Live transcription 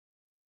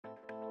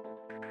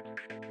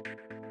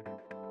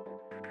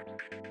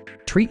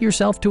Treat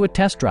yourself to a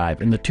test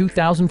drive in the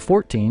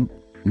 2014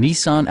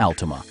 Nissan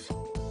Altima.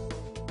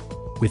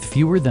 With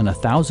fewer than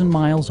 1,000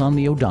 miles on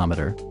the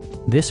odometer,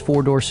 this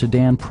four-door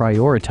sedan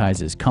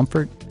prioritizes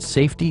comfort,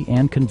 safety,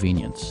 and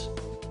convenience.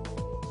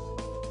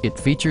 It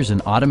features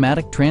an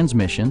automatic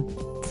transmission,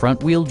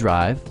 front-wheel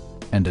drive,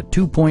 and a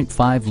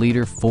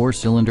 2.5-liter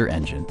four-cylinder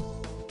engine.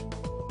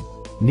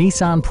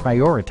 Nissan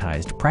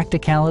prioritized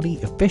practicality,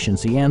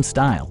 efficiency, and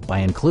style by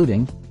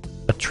including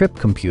a trip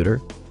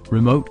computer,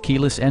 remote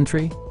keyless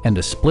entry, and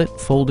a split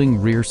folding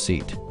rear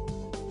seat.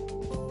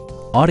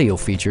 Audio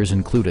features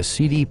include a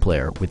CD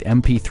player with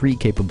MP3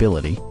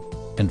 capability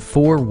and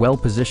 4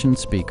 well-positioned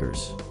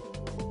speakers.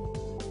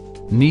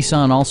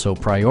 Nissan also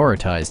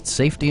prioritized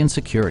safety and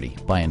security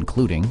by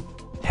including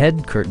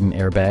head curtain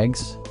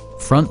airbags,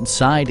 front and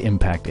side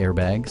impact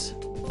airbags,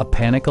 a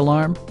panic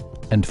alarm,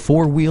 and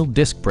 4-wheel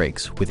disc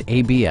brakes with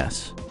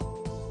ABS.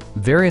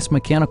 Various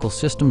mechanical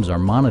systems are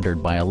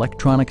monitored by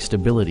electronic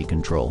stability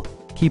control,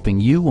 keeping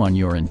you on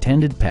your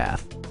intended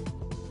path.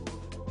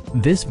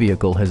 This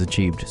vehicle has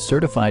achieved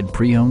certified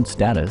pre-owned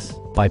status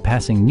by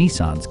passing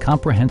Nissan's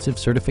comprehensive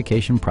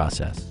certification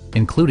process,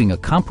 including a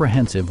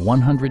comprehensive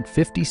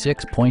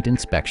 156-point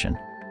inspection.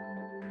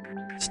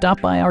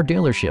 Stop by our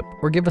dealership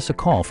or give us a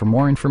call for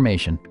more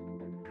information.